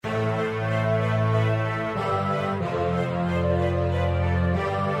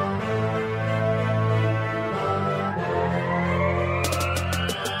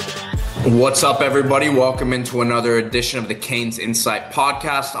What's up, everybody? Welcome into another edition of the Canes Insight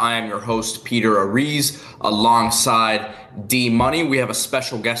Podcast. I am your host, Peter Ariz, alongside D Money. We have a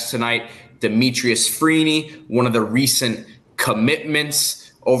special guest tonight, Demetrius Freeney, one of the recent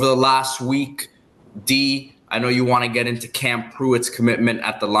commitments over the last week. D, I know you want to get into Cam Pruitt's commitment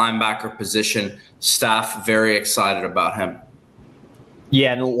at the linebacker position. Staff very excited about him.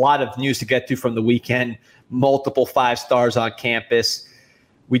 Yeah, and a lot of news to get to from the weekend. Multiple 5 stars on campus.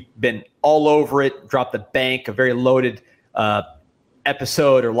 We've been all over it, dropped the bank, a very loaded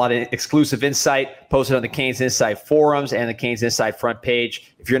episode, or a lot of exclusive insight posted on the Canes Insight forums and the Canes Insight front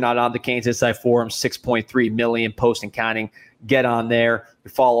page. If you're not on the Canes Insight forums, 6.3 million posts and counting. Get on there.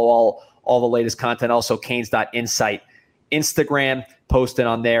 You follow all the latest content. Also, canes.insight Instagram, posted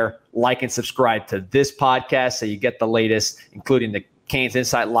on there. Like and subscribe to this podcast so you get the latest, including the Canes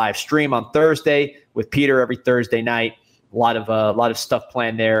Insight live stream on Thursday with Peter every Thursday night. A lot of stuff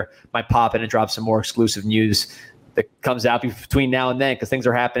planned there. Might pop in and drop some more exclusive news that comes out between now and then because things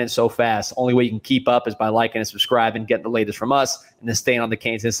are happening so fast. Only way you can keep up is by liking and subscribing, getting the latest from us, and then staying on the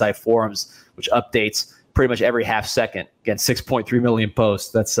Canes Insight forums, which updates pretty much every half second. Again, 6.3 million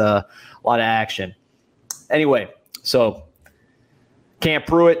posts. That's a lot of action. Anyway, so Cam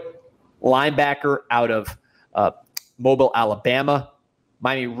Pruitt, linebacker out of Mobile, Alabama.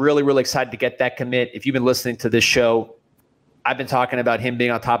 Miami really, really excited to get that commit. If you've been listening to this show, I've been talking about him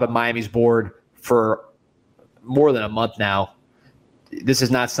being on top of Miami's board for more than a month now. This is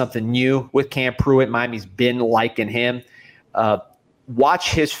not something new with Cam Pruitt. Miami's been liking him.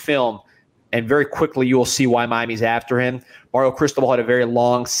 Watch his film, and very quickly you will see why Miami's after him. Mario Cristobal had a very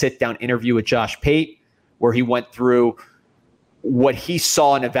long sit-down interview with Josh Pate where he went through what he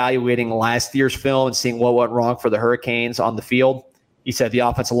saw in evaluating last year's film and seeing what went wrong for the Hurricanes on the field. He said the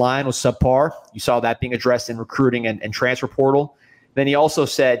offensive line was subpar. You saw that being addressed in recruiting and transfer portal. Then he also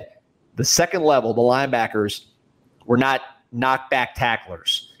said the second level, the linebackers, were not knockback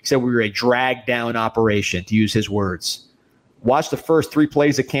tacklers. He said we were a drag-down operation, to use his words. Watch the first 3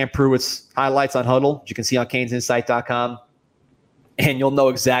 plays of Cam Pruitt's highlights on Huddle, which you can see on canesinsight.com, and you'll know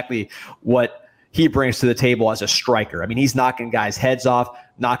exactly what he brings to the table as a striker. I mean, he's knocking guys' heads off,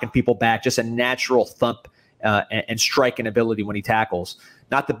 knocking people back, just a natural thump and striking ability when he tackles.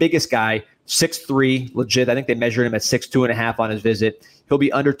 Not the biggest guy, 6'3", legit. I think they measured him at 6'2.5" on his visit. He'll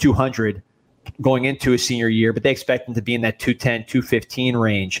be under 200 going into his senior year, but they expect him to be in that 210, 215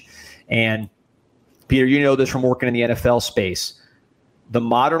 range. And, Peter, you know this from working in the NFL space. The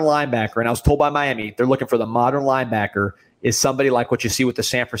modern linebacker, and I was told by Miami, they're looking for the modern linebacker, is somebody like what you see with the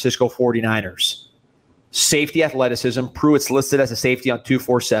San Francisco 49ers. Safety athleticism. Pruitt's listed as a safety on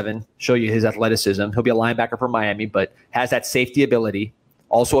 247. Show you his athleticism. He'll be a linebacker for Miami, but has that safety ability.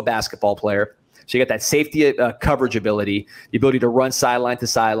 Also a basketball player. So you got that safety coverage ability, the ability to run sideline to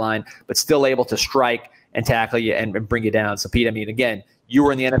sideline, but still able to strike and tackle you and bring you down. So, Pete, I mean, again, you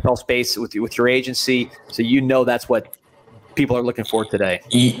were in the NFL space with your agency, so you know that's what people are looking for today.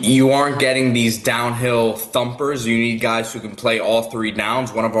 You aren't getting these downhill thumpers. You need guys who can play all 3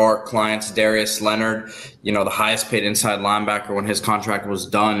 downs. One of our clients, Darius Leonard, the highest paid inside linebacker when his contract was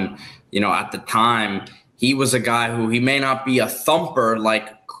done, at the time, he was a guy who he may not be a thumper like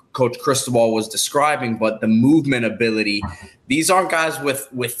Coach Cristobal was describing, but the movement ability, these aren't guys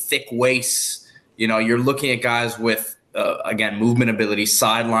with thick waists. You're looking at guys with, again, movement ability,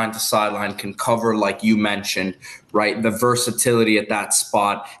 sideline to sideline, can cover like you mentioned, right? The versatility at that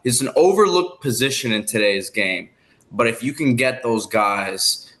spot is an overlooked position in today's game. But if you can get those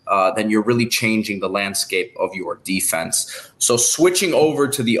guys, then you're really changing the landscape of your defense. So switching over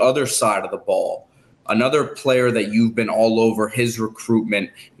to the other side of the ball, another player that you've been all over his recruitment,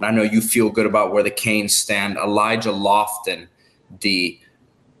 and I know you feel good about where the Canes stand, Elijah Lofton, D.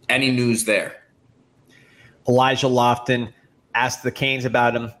 Any news there? Elijah Lofton, asked the Canes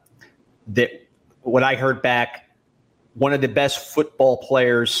about him. That what I heard back, one of the best football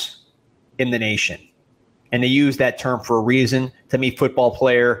players in the nation. And they use that term for a reason. To me, football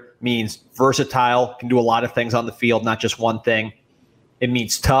player means versatile, can do a lot of things on the field, not just one thing. It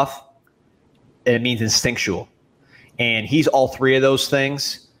means tough, and it means instinctual. And he's all 3 of those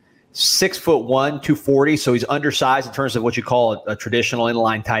things. 6'1", 240, so he's undersized in terms of what you call a traditional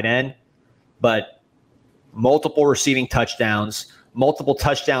inline tight end. But multiple receiving touchdowns, multiple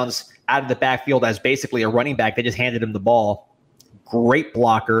touchdowns out of the backfield as basically a running back. They just handed him the ball. Great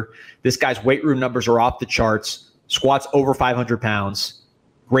blocker. This guy's weight room numbers are off the charts. Squats over 500 pounds.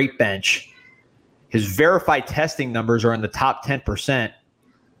 Great bench. His verified testing numbers are in the top 10%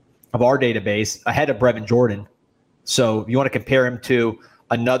 of our database, ahead of Brevin Jordan. So if you want to compare him to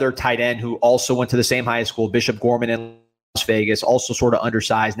another tight end who also went to the same high school, Bishop Gorman in Las Vegas, also sort of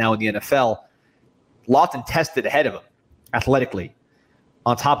undersized now in the NFL. Lawton tested ahead of him athletically,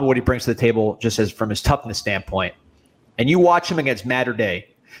 on top of what he brings to the table just as from his toughness standpoint. And you watch him against Mater Dei.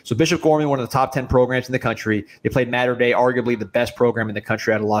 So Bishop Gorman, one of the top 10 programs in the country. They played Mater Dei, arguably the best program in the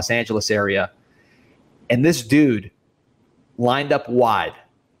country out of the Los Angeles area. And this dude lined up wide,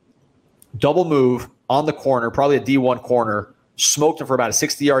 double move on the corner, probably a D1 corner, smoked him for about a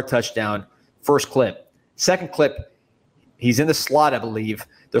 60-yard touchdown, first clip. Second clip, he's in the slot, I believe.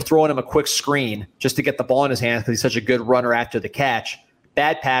 They're throwing him a quick screen just to get the ball in his hands because he's such a good runner after the catch.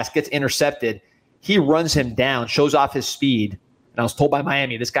 Bad pass, gets intercepted. He runs him down, shows off his speed. And I was told by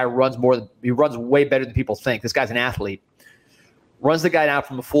Miami, this guy runs way better than people think. This guy's an athlete. Runs the guy down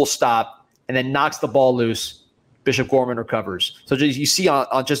from a full stop and then knocks the ball loose. Bishop Gorman recovers. So you see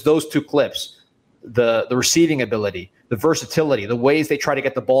on just those two clips, the receiving ability, the versatility, the ways they try to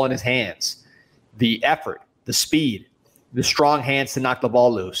get the ball in his hands, the effort, the speed, the strong hands to knock the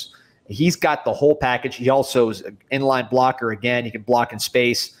ball loose. He's got the whole package. He also is an inline blocker. Again, he can block in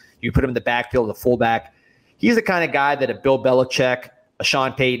space. You put him in the backfield as a fullback. He's the kind of guy that a Bill Belichick, a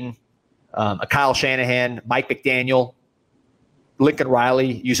Sean Payton, a Kyle Shanahan, Mike McDaniel, Lincoln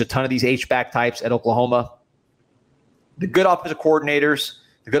Riley use a ton of these H-back types at Oklahoma. The good offensive coordinators,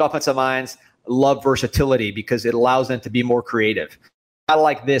 the good offensive minds love versatility because it allows them to be more creative. A guy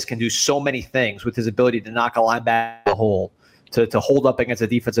like this can do so many things with his ability to knock a linebacker in the hole, to hold up against a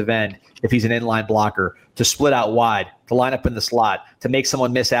defensive end if he's an inline blocker, to split out wide, to line up in the slot, to make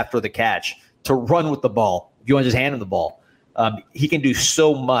someone miss after the catch, to run with the ball. If you want to just hand him the ball. He can do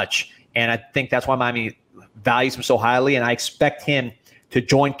so much, and I think that's why Miami values him so highly, and I expect him to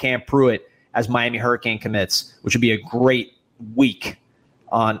join Cam Pruitt as Miami Hurricane commits, which would be a great week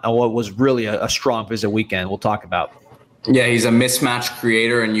on what was really a strong visit weekend we'll talk about. Yeah, he's a mismatch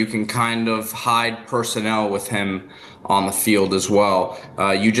creator, and you can kind of hide personnel with him on the field as well.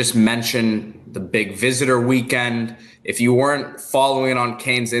 You just mentioned the big visitor weekend. If you weren't following it on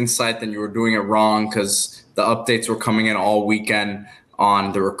Kane's Insight, then you were doing it wrong because the updates were coming in all weekend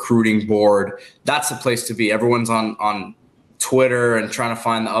on the recruiting board. That's the place to be. Everyone's on Twitter and trying to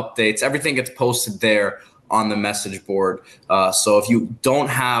find the updates. Everything gets posted there on the message board. So if you don't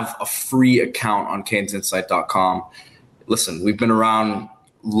have a free account on canesinsight.com, listen, we've been around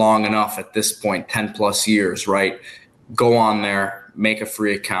long enough at this point, 10 plus years, right? Go on there, make a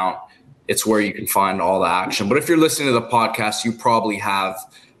free account. It's where you can find all the action. But if you're listening to the podcast, you probably have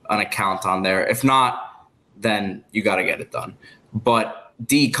an account on there. If not, then you got to get it done. But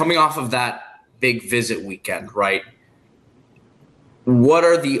D, coming off of that big visit weekend, right? What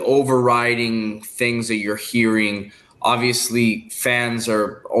are the overriding things that you're hearing? Obviously, fans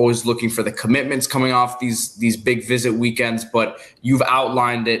are always looking for the commitments coming off these big visit weekends, but you've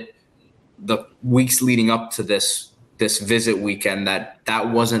outlined it the weeks leading up to this visit weekend that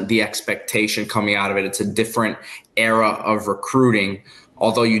wasn't the expectation coming out of it. It's a different era of recruiting,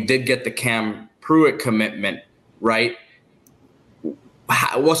 although you did get the Cam Pruitt commitment, right?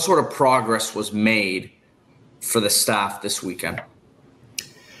 What sort of progress was made for the staff this weekend?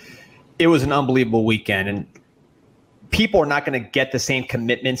 It was an unbelievable weekend, and people are not going to get the same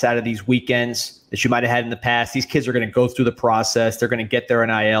commitments out of these weekends that you might have had in the past. These kids are going to go through the process. They're going to get their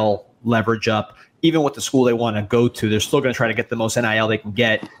NIL leverage up. Even with the school they want to go to, they're still going to try to get the most NIL they can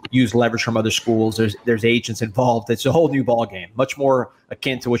get, use leverage from other schools. There's agents involved. It's a whole new ballgame, much more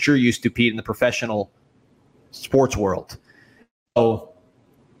akin to what you're used to, Pete, in the professional sports world. So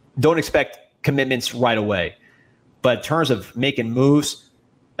don't expect commitments right away. But in terms of making moves,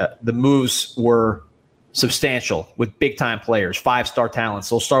 the moves were substantial with big-time players, five-star talents.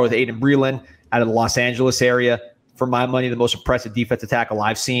 So we'll start with Aiden Breland out of the Los Angeles area. For my money, the most impressive defensive tackle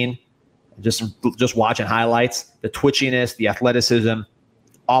I've seen. Just watching highlights, the twitchiness, the athleticism,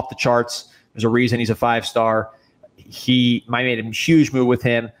 off the charts. There's a reason he's a five-star. Miami made a huge move with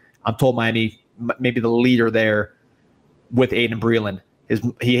him. I'm told Miami maybe the leader there with Aiden Breland.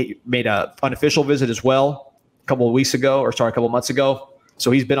 He made an unofficial visit as well a couple of months ago. So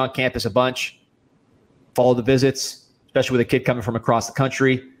he's been on campus a bunch, followed the visits, especially with a kid coming from across the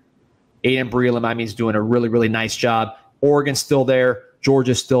country. Aiden Breland, Miami's doing a really, really nice job. Oregon's still there.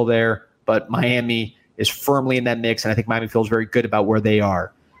 Georgia's still there. But Miami is firmly in that mix, and I think Miami feels very good about where they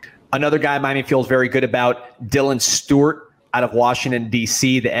are. Another guy Miami feels very good about, Dylan Stewart out of Washington,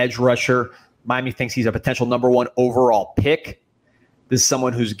 D.C., the edge rusher. Miami thinks he's a potential number one overall pick. This is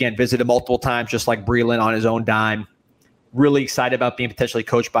someone who's, again, visited multiple times, just like Breland on his own dime. Really excited about being potentially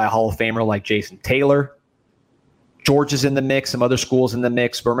coached by a Hall of Famer like Jason Taylor. Georgia's in the mix, some other schools in the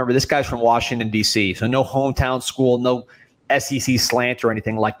mix. But remember, this guy's from Washington, D.C., so no hometown school, no SEC slant or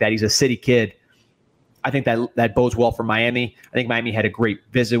anything like that. He's a city kid. I think that bodes well for Miami. I think Miami had a great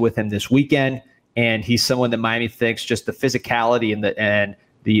visit with him this weekend, and he's someone that Miami thinks just the physicality and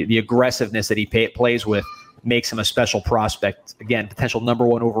the aggressiveness that he plays with makes him a special prospect. Again, potential number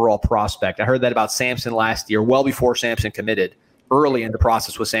 1 overall prospect. I heard that about Sampson last year, well before Sampson committed. Early in the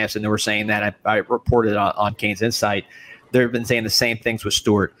process with Sampson, they were saying that. I reported on Canes Insight. They've been saying the same things with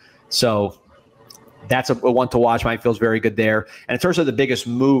Stewart. So that's a one to watch. Miami feels very good there. And in terms of the biggest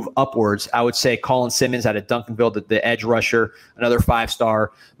move upwards, I would say Colin Simmons out of Duncanville, the edge rusher, another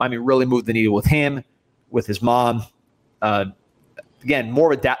 5-star. Miami really moved the needle with him, with his mom. Again,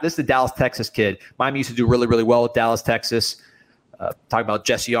 this is the Dallas, Texas kid. Miami used to do really, really well with Dallas, Texas. Talk about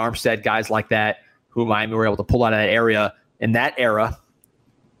Jesse Armstead, guys like that, who Miami were able to pull out of that area. In that era,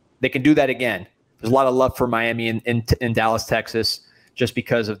 they can do that again. There's a lot of love for Miami in Dallas, Texas, just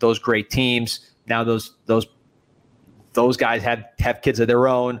because of those great teams. Now those guys have kids of their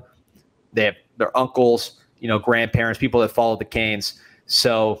own. They have their uncles, grandparents, people that follow the Canes.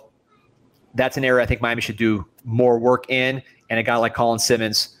 So that's an area I think Miami should do more work in. And a guy like Colin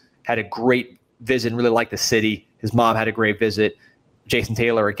Simmons had a great visit and really liked the city. His mom had a great visit. Jason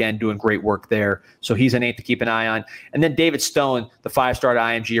Taylor, again, doing great work there. So he's a name to keep an eye on. And then David Stone, the 5-star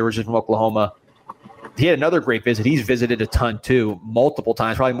at IMG, originally from Oklahoma. He had another great visit. He's visited a ton, too, multiple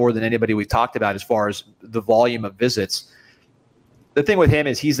times, probably more than anybody we've talked about as far as the volume of visits. The thing with him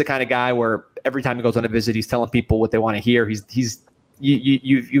is he's the kind of guy where every time he goes on a visit, he's telling people what they want to hear.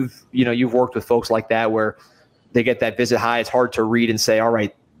 You've worked with folks like that where they get that visit high. It's hard to read and say, all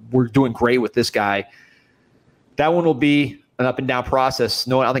right, we're doing great with this guy. That one will be an up and down process.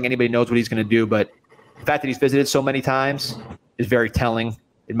 I don't think anybody knows what he's going to do, but the fact that he's visited so many times is very telling,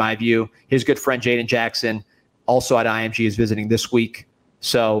 in my view. His good friend Jaden Jackson, also at IMG, is visiting this week.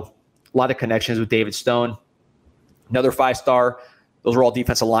 So a lot of connections with David Stone. Another 5-star. Those are all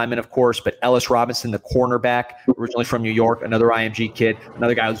defensive linemen, of course, but Ellis Robinson, the cornerback, originally from New York, another IMG kid,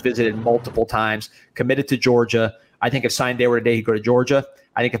 another guy who's visited multiple times, committed to Georgia. I think if signing day were today, he'd go to Georgia.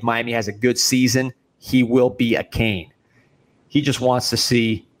 I think if Miami has a good season, he will be a Cane. He just wants to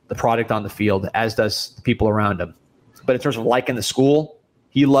see the product on the field, as does the people around him. But in terms of liking the school,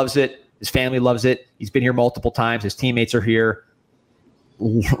 he loves it. His family loves it. He's been here multiple times. His teammates are here.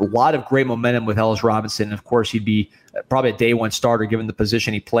 A lot of great momentum with Ellis Robinson. Of course, he'd be probably a day 1 starter given the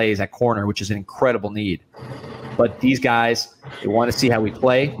position he plays at corner, which is an incredible need. But these guys, they want to see how we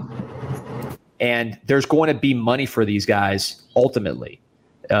play. And there's going to be money for these guys ultimately.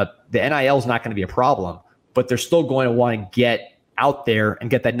 The NIL is not going to be a problem, but they're still going to want to get out there and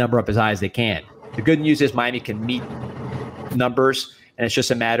get that number up as high as they can. The good news is Miami can meet numbers, and it's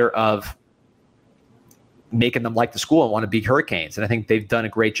just a matter of making them like the school and want to beat Hurricanes. And I think they've done a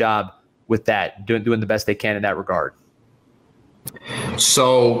great job with that, doing the best they can in that regard.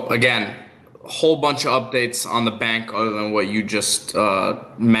 So, again, a whole bunch of updates on the bank other than what you just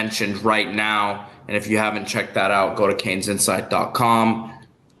mentioned right now. And if you haven't checked that out, go to canesinsight.com.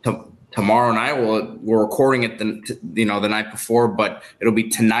 Tomorrow night, we're recording it the night before, but it'll be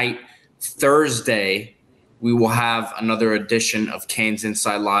tonight, Thursday. We will have another edition of Canes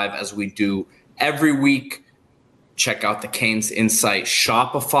Insight Live as we do every week. Check out the Canes Insight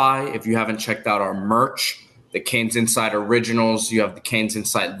Shopify. If you haven't checked out our merch, the Canes Insight Originals, you have the Canes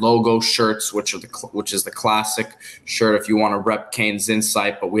Insight logo shirts, which is the classic shirt if you want to rep Canes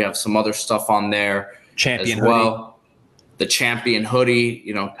Insight, but we have some other stuff on there Champion as well. hoodie. The Champion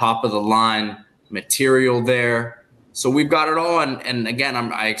hoodie, top of the line material there. So we've got it all. And again,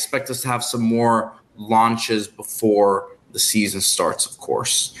 I expect us to have some more launches before the season starts, of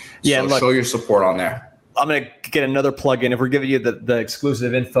course. Yeah, so show your support on there. I'm going to get another plug in. If we're giving you the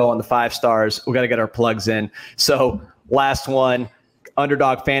exclusive info on the 5 stars, we got to get our plugs in. So last one,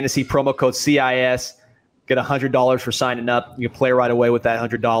 Underdog Fantasy, promo code CIS. Get $100 for signing up. You can play right away with that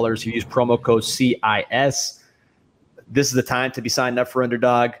 $100. You use promo code CIS. This is the time to be signed up for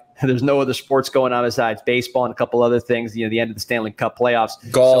Underdog. There's no other sports going on besides baseball and a couple other things, the end of the Stanley Cup playoffs.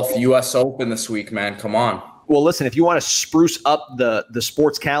 Golf, U.S. Open this week, man. Come on. Well, listen, if you want to spruce up the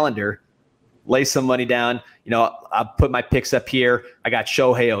sports calendar, lay some money down. I'll put my picks up here. I got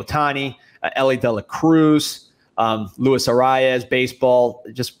Shohei Ohtani, Ellie De La Cruz, Luis Arias, baseball.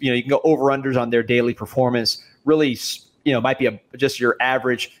 Just, you can go over-unders on their daily performance. Really, might be just your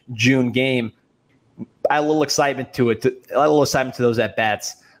average June game. Add a little excitement to it, add a little excitement to those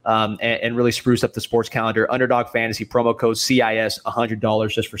at-bats, and really spruce up the sports calendar. Underdog Fantasy, promo code CIS, $100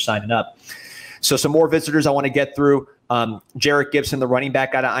 just for signing up. So some more visitors I want to get through. Jarrett Gibson, the running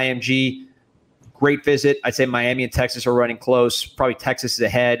back out of IMG, great visit. I'd say Miami and Texas are running close. Probably Texas is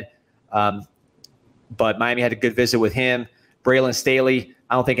ahead, but Miami had a good visit with him. Braylon Staley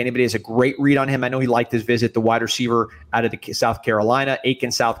I don't think anybody has a great read on him. I know he liked his visit, the wide receiver out of the South Carolina, Aiken,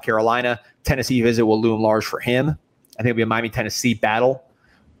 South Carolina. Tennessee visit will loom large for him. I think it'll be a Miami-Tennessee battle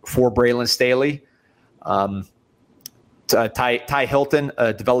for Braylon Staley. Ty Hilton,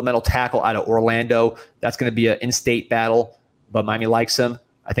 a developmental tackle out of Orlando. That's going to be an in-state battle, but Miami likes him.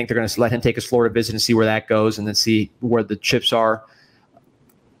 I think they're going to let him take his Florida visit and see where that goes and then see where the chips are.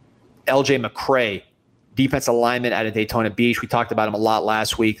 LJ McCray, defensive lineman out of Daytona Beach. We talked about him a lot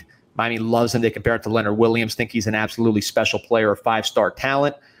last week. Miami loves him. They compare it to Leonard Williams, think he's an absolutely special player, a 5-star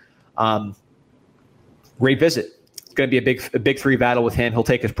talent. Great visit. It's going to be a big three battle with him. He'll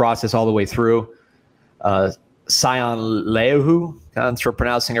take his process all the way through. Sion Leahu, I'm sure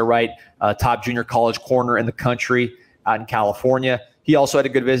pronouncing it right, top junior college corner in the country out in California. He also had a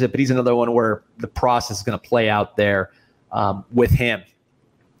good visit, but he's another one where the process is going to play out there with him.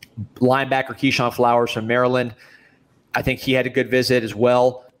 Linebacker Keyshawn Flowers from Maryland. I think he had a good visit as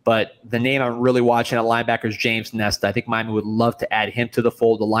well, but the name I'm really watching at linebacker is James Nesta. I think Miami would love to add him to the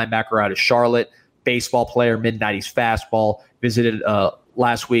fold. The linebacker out of Charlotte, baseball player, mid-90s fastball, visited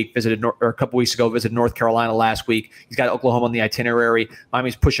last week, or a couple weeks ago, visited North Carolina last week. He's got Oklahoma on the itinerary.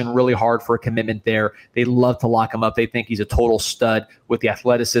 Miami's pushing really hard for a commitment there. They love to lock him up. They think he's a total stud with the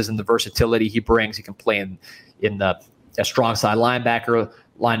athleticism, the versatility he brings. He can play in a strong side linebacker,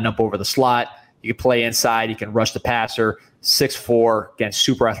 lining up over the slot. You can play inside. He can rush the passer. 6'4", again,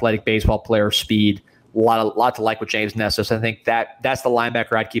 super athletic baseball player, speed. A lot to like with James Nesta. So I think that's the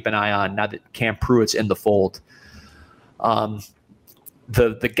linebacker I'd keep an eye on now that Cam Pruitt's in the fold.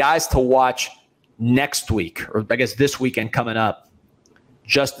 The guys to watch next week, or I guess this weekend coming up,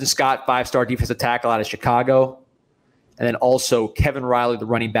 Justin Scott, 5-star defensive tackle out of Chicago, and then also Kevin Riley, the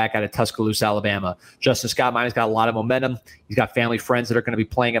running back out of Tuscaloosa, Alabama. Justin Scott, Miami's got a lot of momentum. He's got family friends that are going to be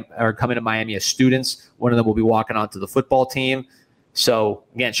playing or coming to Miami as students. One of them will be walking onto the football team. So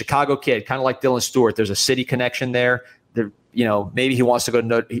again, Chicago kid, kind of like Dylan Stewart. There's a city connection there. Maybe he wants to go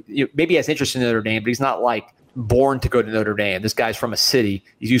to maybe he has interest in Notre Dame, but he's not like born to go to Notre Dame. This guy's from a city.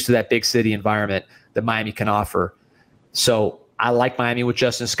 He's used to that big city environment that Miami can offer. So I like Miami with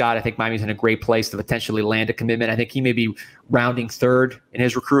Justin Scott. I think Miami's in a great place to potentially land a commitment. I think he may be rounding third in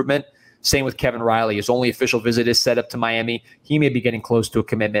his recruitment. Same with Kevin Riley. His only official visit is set up to Miami. He may be getting close to a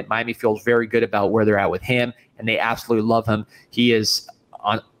commitment. Miami feels very good about where they're at with him, and they absolutely love him. He is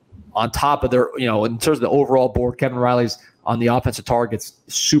on top of their, in terms of the overall board, Kevin Riley's on the offensive targets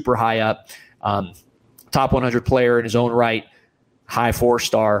super high up. Top 100 player in his own right, high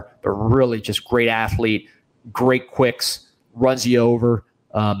 4-star, but really just great athlete, great quicks, runs you over,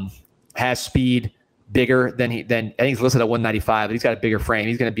 has speed, bigger than I think he's listed at 195, but he's got a bigger frame.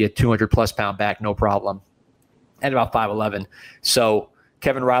 He's going to be a 200-plus pound back, no problem, and about 5'11". So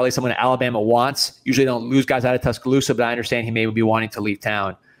Kevin Riley, someone that Alabama wants. Usually don't lose guys out of Tuscaloosa, but I understand he may be wanting to leave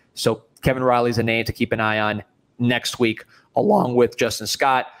town. So Kevin Riley's a name to keep an eye on next week, along with Justin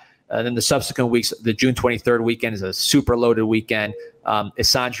Scott. Then the subsequent weeks, the June 23rd weekend is a super loaded weekend.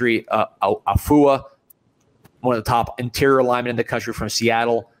 Isandri Afua, one of the top interior linemen in the country from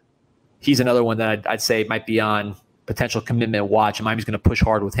Seattle. He's another one that I'd say might be on potential commitment watch. And Miami's going to push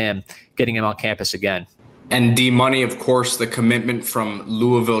hard with him, getting him on campus again. And D-Money, of course, the commitment from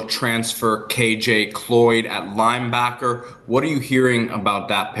Louisville transfer KJ Cloyd at linebacker. What are you hearing about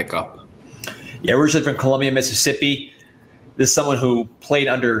that pickup? Yeah, originally from Columbia, Mississippi. This is someone who played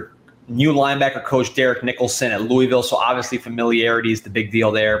under new linebacker coach Derek Nicholson at Louisville, so obviously familiarity is the big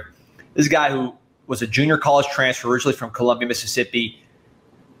deal there. This guy who was a junior college transfer originally from Columbia, Mississippi,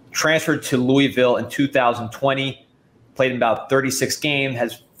 transferred to Louisville in 2020, played in about 36 games,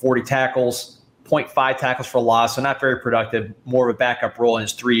 has 40 tackles, 0.5 tackles for loss, so not very productive, more of a backup role in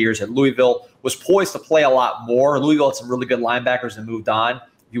his 3 years at Louisville. Was poised to play a lot more. Louisville had some really good linebackers and moved on.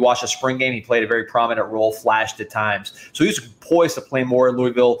 If you watch the spring game, he played a very prominent role, flashed at times. So he was poised to play more in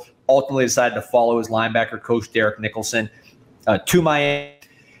Louisville, ultimately decided to follow his linebacker coach, Derek Nicholson, to Miami.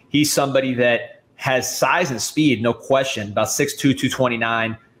 He's somebody that has size and speed, no question, about 6'2",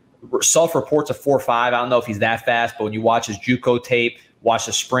 229. Self-reports a 4'5". I don't know if he's that fast, but when you watch his JUCO tape, watch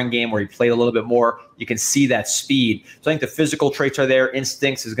the spring game where he played a little bit more, you can see that speed. So I think the physical traits are there.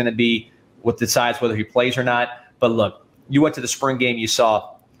 Instincts is going to be what decides whether he plays or not. But look, you went to the spring game, you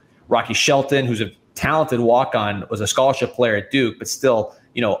saw Rocky Shelton, who's a talented walk-on, was a scholarship player at Duke, but still,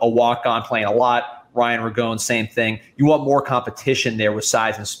 a walk-on playing a lot. Ryan Ragone, same thing. You want more competition there with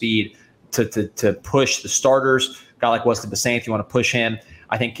size and speed to push the starters. A guy like Wesley Basaint, you want to push him.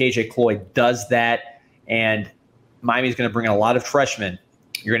 I think KJ Cloyd does that, and Miami's going to bring in a lot of freshmen.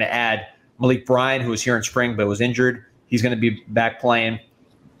 You're going to add Malik Bryan, who was here in spring but was injured. He's going to be back playing.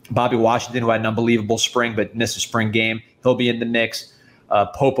 Bobby Washington, who had an unbelievable spring but missed a spring game. He'll be in the mix.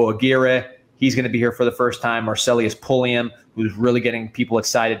 Popo Aguirre, he's going to be here for the first time. Marcelius Pulliam, who's really getting people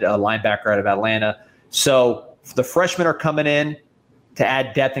excited, linebacker out of Atlanta. So the freshmen are coming in to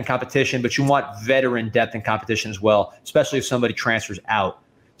add depth and competition, but you want veteran depth and competition as well, especially if somebody transfers out.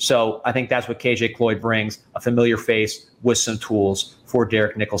 So I think that's what KJ Cloyd brings, a familiar face with some tools for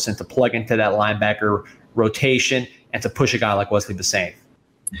Derek Nicholson to plug into that linebacker rotation and to push a guy like Wesley Bissainthe.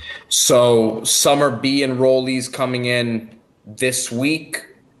 So Summer B enrollees coming in this week,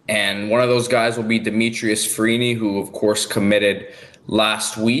 and one of those guys will be Demetrius Freeney, who of course committed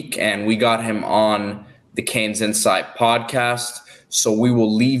last week, and we got him on the Canes Insight podcast. So we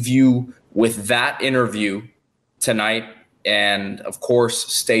will leave you with that interview tonight. And of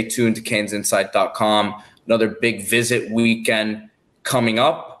course, stay tuned to canesinsight.com. Another big visit weekend coming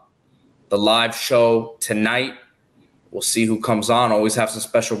up. The live show tonight. We'll see who comes on. Always have some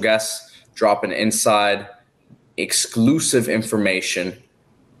special guests dropping inside exclusive information.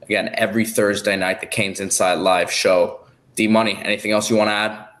 Again, every Thursday night, the Canes Insight live show. D-Money, anything else you want to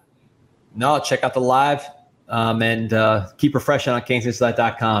add? No, check out the live and keep refreshing on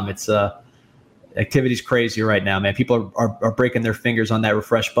canesinsight.com. It's activity's crazy right now, man. People are breaking their fingers on that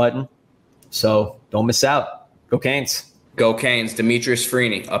refresh button. So don't miss out. Go Canes. Go Canes. Demetrius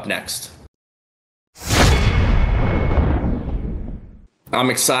Freeney up next. I'm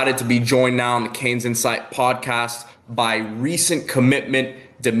excited to be joined now on the Canes Insight podcast by recent commitment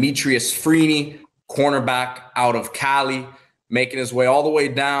Demetrius Freeney, cornerback out of Cali, making his way all the way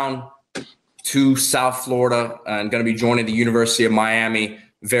down to South Florida and going to be joining the University of Miami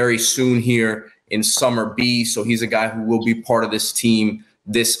very soon here in Summer B. So he's a guy who will be part of this team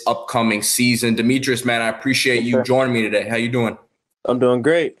this upcoming season. Demetrius, man, I appreciate you joining me today. How you doing? I'm doing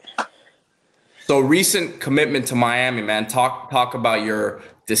great. So recent commitment to Miami, man. Talk about your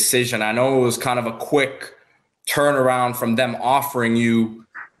decision. I know it was kind of a quick turnaround from them offering you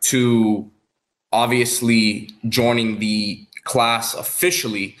to obviously joining the class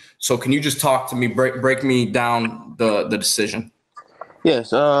officially. So can you just talk to me, break me down the decision?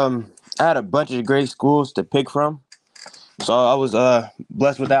 Yes, I had a bunch of great schools to pick from. So I was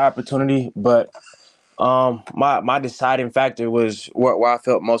blessed with that opportunity, but my deciding factor was where I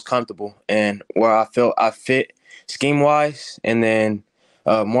felt most comfortable and where I felt I fit scheme-wise. And then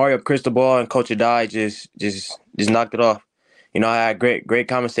Mario Cristobal and Coach Adai just knocked it off. You know, I had great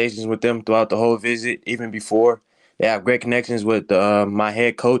conversations with them throughout the whole visit, even before. They have great connections with my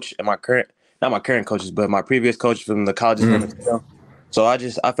head coach and not my current coaches, but my previous coach from the colleges. So I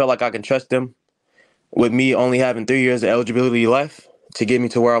felt like I can trust them with me only having 3 years of eligibility left to get me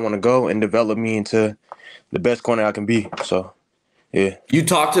to where I want to go and develop me into the best corner I can be. So, yeah. You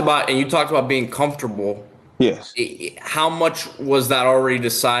talked about being comfortable. Yes. How much was that already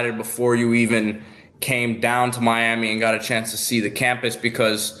decided before you even came down to Miami and got a chance to see the campus?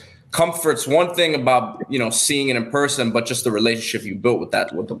 Because comfort's one thing about, seeing it in person, but just the relationship you built with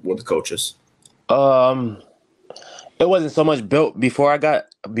the coaches. It wasn't so much built before I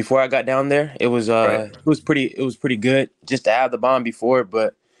got down there. It was right. It was pretty good just to have the bond before,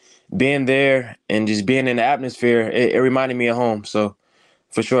 but being there and just being in the atmosphere, it reminded me of home. So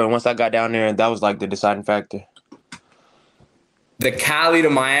for sure, once I got down there, that was like the deciding factor. The Cali to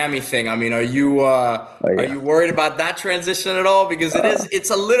Miami thing. I mean, are you worried about that transition at all? Because it's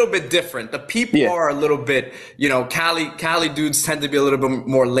a little bit different. The people are a little bit, Cali dudes tend to be a little bit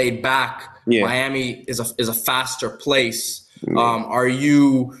more laid back. Yeah. Miami is a faster place. Yeah. Are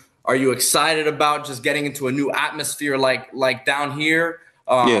you excited about just getting into a new atmosphere like down here?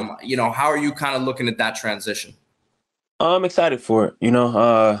 How are you kind of looking at that transition? I'm excited for it.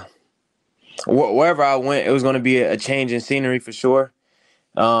 Wherever I went, it was going to be a change in scenery for sure.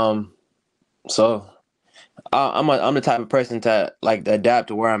 So I'm the type of person to adapt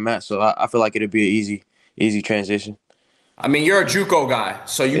to where I'm at. So I feel like it'll be an easy transition. I mean, you're a JUCO guy,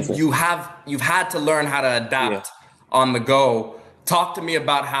 so you've had to learn how to adapt on the go. Talk to me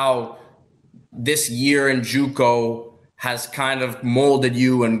about how this year in JUCO has kind of molded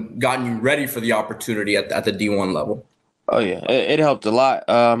you and gotten you ready for the opportunity at the D1 level. Oh yeah, it helped a lot.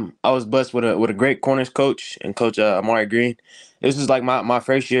 I was blessed with a great corners coach and Coach Amari Green. This was like my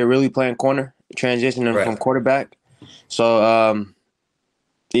first year really playing corner, transitioning from quarterback. So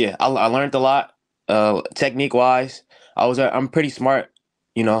I learned a lot technique wise. I'm pretty smart,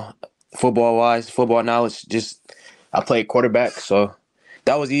 football wise, football knowledge. Just I played quarterback, so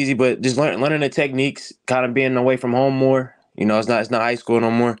that was easy. But just learning the techniques, kind of being away from home more. It's not high school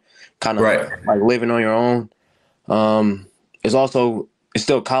no more. Kind of like living on your own. It's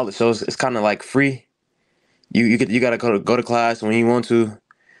still college, so it's kind of like free. You gotta go to class when you want to,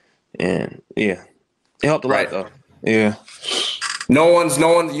 and it helped a lot though. Yeah. No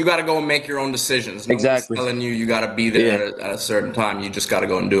one. You got to go and make your own decisions. No Exactly. one's telling you got to be there at a certain time. You just got to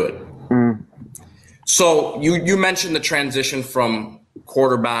go and do it. So you mentioned the transition from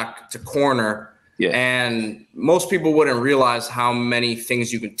quarterback to corner, and most people wouldn't realize how many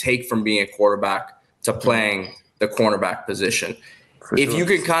things you can take from being a quarterback to playing the cornerback position. If you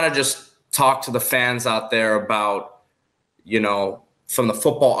could kind of just talk to the fans out there about, from the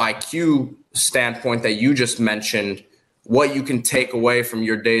football IQ standpoint that you just mentioned, what you can take away from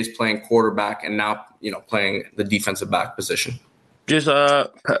your days playing quarterback and now, playing the defensive back position. Just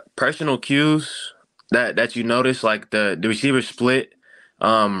personal cues that you notice, like the receiver split,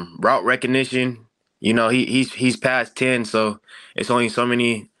 route recognition. He's past 10, so it's only so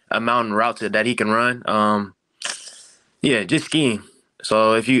many amount of routes that he can run. Just scheme.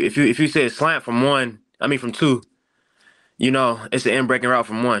 So if you say slant from two, it's an in breaking route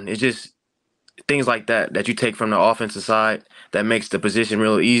from one. It's just things like that you take from the offensive side that makes the position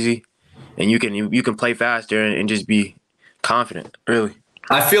real easy, and you can play faster and just be confident, really.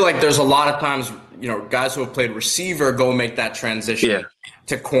 I feel like there's a lot of times, guys who have played receiver go make that transition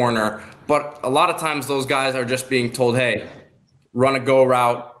to corner, but a lot of times those guys are just being told, hey, run a go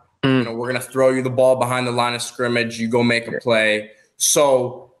route. We're going to throw you the ball behind the line of scrimmage. You go make a play.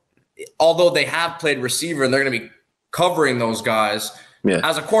 So although they have played receiver and they're going to be covering those guys,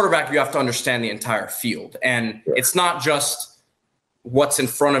 as a quarterback, you have to understand the entire field. And it's not just what's in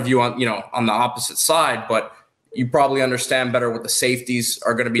front of you on the opposite side, but you probably understand better what the safeties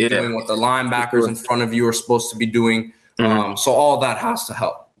are going to be doing, what the linebackers in front of you are supposed to be doing. So all that has to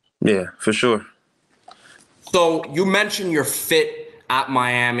help. Yeah, for sure. So you mentioned your fit at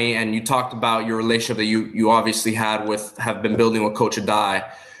Miami, and you talked about your relationship that you obviously have been building with Coach Adai.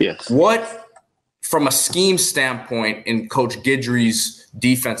 Yes. What, from a scheme standpoint, in Coach Guidry's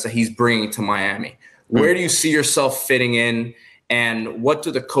defense that he's bringing to Miami, where do you see yourself fitting in? And what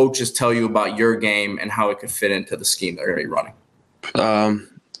do the coaches tell you about your game and how it could fit into the scheme they're going to be running?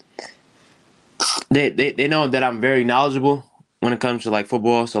 They know that I'm very knowledgeable when it comes to like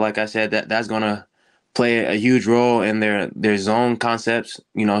football. So like I said, that's going to play a huge role in their zone concepts,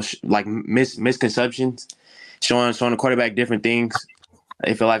 like misconceptions, showing the quarterback different things.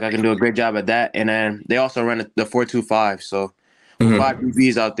 They feel like I can do a great job at that. And then they also run the 4-2-5. So with 5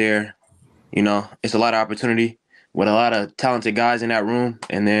 DBs out there, it's a lot of opportunity with a lot of talented guys in that room.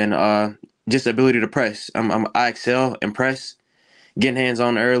 And then just the ability to press. I excel in press, getting hands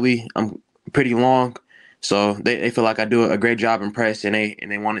on early. I'm pretty long. So they feel like I do a great job in press, and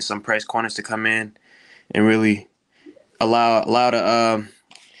they wanted some press corners to come in and really allow the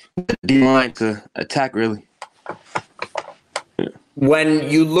D-line to attack, really. When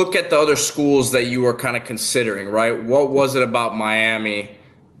you look at the other schools that you were kind of considering, right, what was it about Miami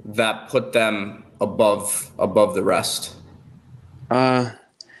that put them above the rest? Like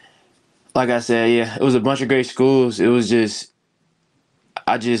I said, it was a bunch of great schools. It was just,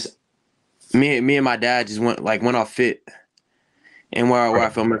 me and my dad just went off fit, and where I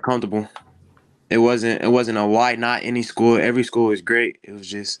felt more comfortable. It wasn't a why not any school. Every school is great. It was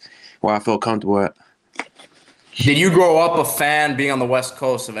just where I felt comfortable at. Did you grow up a fan, being on the West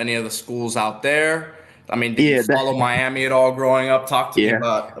Coast, of any of the schools out there? I mean, did you follow Miami at all growing up? Talk to me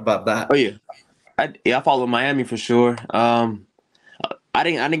about that. Oh yeah, I followed Miami for sure. I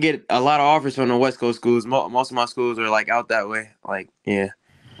didn't get a lot of offers from the West Coast schools. Most of my schools are like out that way.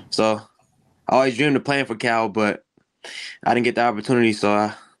 So I always dreamed of playing for Cal, but I didn't get the opportunity.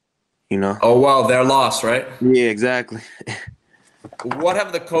 So Oh well, their loss, right? Yeah, exactly. What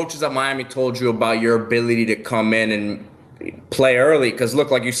have the coaches at Miami told you about your ability to come in and play early? Because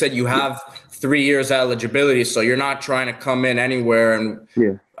look, like you said, you have 3 years eligibility, so you're not trying to come in anywhere and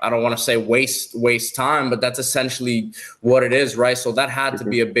I don't want to say waste time, but that's essentially what it is, right? So that had to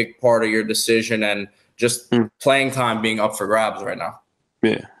be a big part of your decision, and just playing time being up for grabs right now.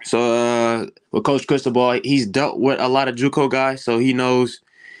 Yeah. So with Coach Cristobal, he's dealt with a lot of JUCO guys, so he knows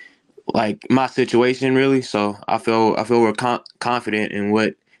like my situation really. So I feel we're confident in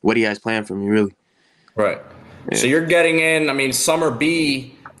what he has planned for me, really. Right. Yeah. So you're getting in. I mean, Summer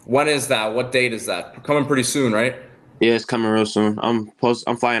B. When is that? What date is that? Coming pretty soon, right? Yeah, it's coming real soon. I'm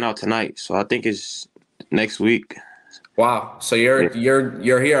flying out tonight, so I think it's next week. Wow. So you're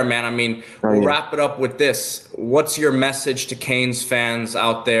here, man. I mean, we'll wrap it up with this. What's your message to Canes fans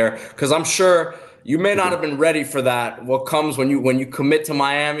out there? Because I'm sure you may not have been ready for that. What comes when you commit to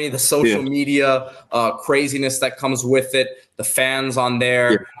Miami, the social media craziness that comes with it, the fans on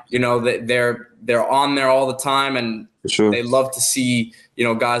there, they're on there all the time, and they love to see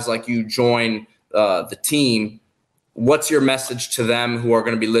guys like you join the team. What's your message to them who are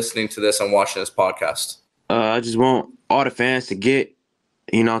going to be listening to this and watching this podcast? I all the fans to get,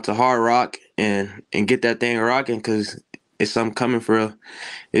 to Hard Rock and get that thing rocking, because it's something coming for real.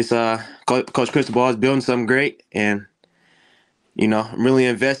 It's Coach Cristobal is building something great, and I'm really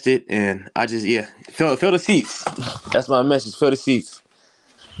invested, and I just fill the seats. That's my message. Fill the seats.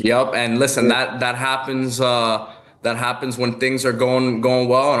 Yep, and listen, that happens. That happens when things are going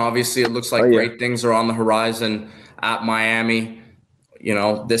well, and obviously it looks like great things are on the horizon at Miami.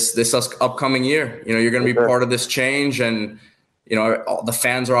 This upcoming year, you're going to be part of this change, and the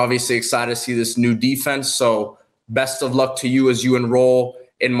fans are obviously excited to see this new defense. So best of luck to you as you enroll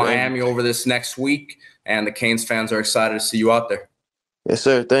in Miami over this next week, and the Canes fans are excited to see you out there. Yes,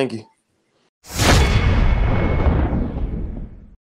 sir. Thank you.